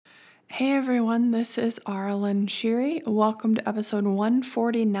Hey everyone, this is Arlen Shiri. Welcome to episode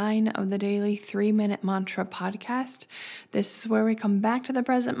 149 of the Daily 3-Minute Mantra podcast. This is where we come back to the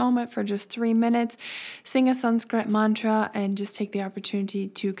present moment for just 3 minutes, sing a Sanskrit mantra, and just take the opportunity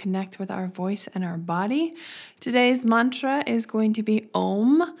to connect with our voice and our body. Today's mantra is going to be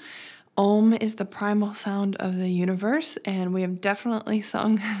Om. Om is the primal sound of the universe, and we have definitely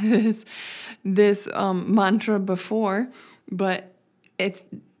sung this mantra before, but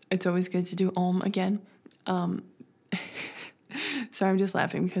it's always good to do Om again. Sorry, I'm just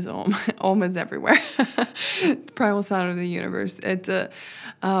laughing because Om is everywhere. The primal sound of the universe. So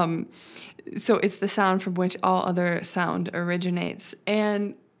it's the sound from which all other sound originates.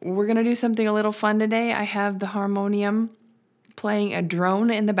 And we're gonna do something a little fun today. I have the harmonium playing a drone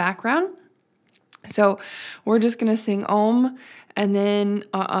in the background. So we're just going to sing Om and then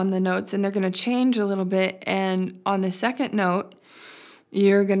on the notes, and they're going to change a little bit. And on the second note,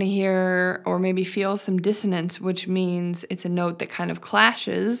 you're going to hear or maybe feel some dissonance, which means it's a note that kind of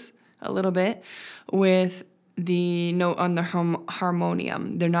clashes a little bit with the note on the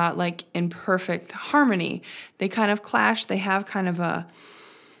harmonium. They're not like in perfect harmony. They kind of clash. They have kind of a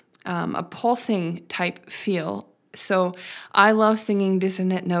pulsing type feel. So I love singing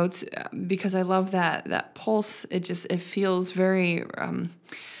dissonant notes because I love that pulse. It feels very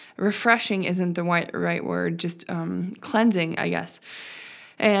refreshing. Isn't the right word? Just cleansing, I guess.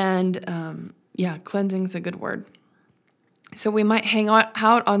 And cleansing is a good word. So we might hang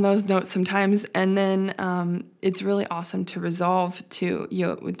out on those notes sometimes, and then it's really awesome to resolve to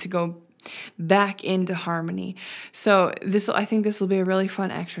go back into harmony. So I think this will be a really fun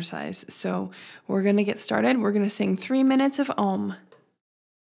exercise. So we're going to get started. We're going to sing 3 minutes of Om.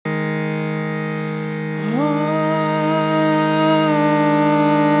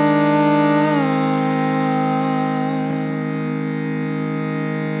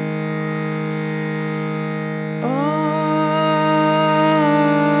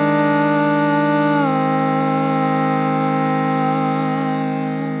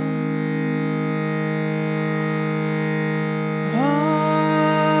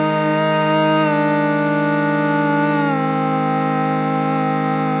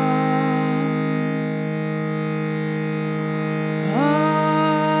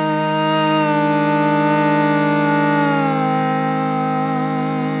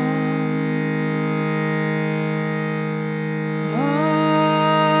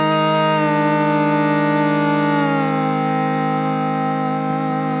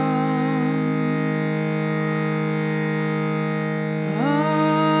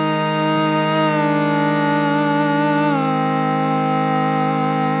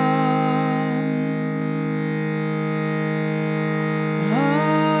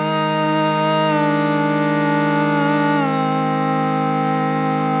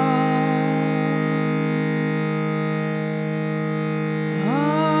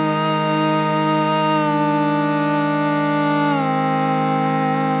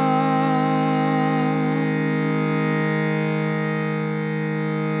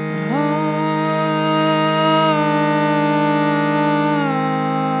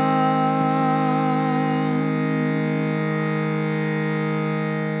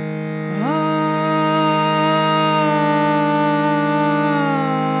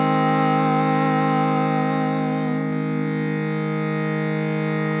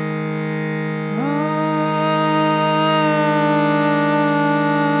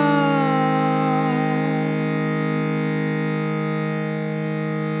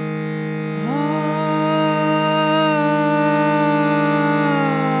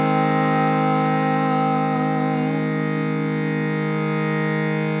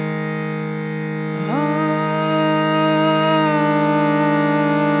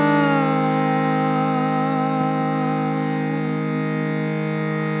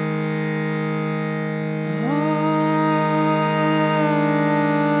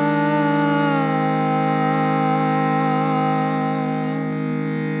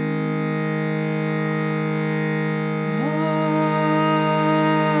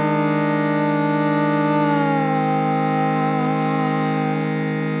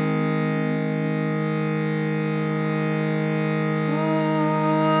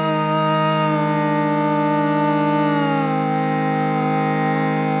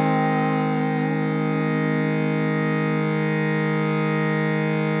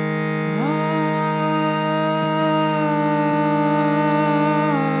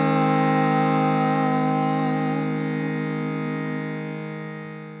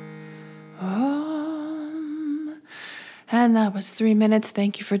 And that was 3 minutes.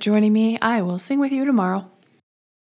 Thank you for joining me. I will sing with you tomorrow.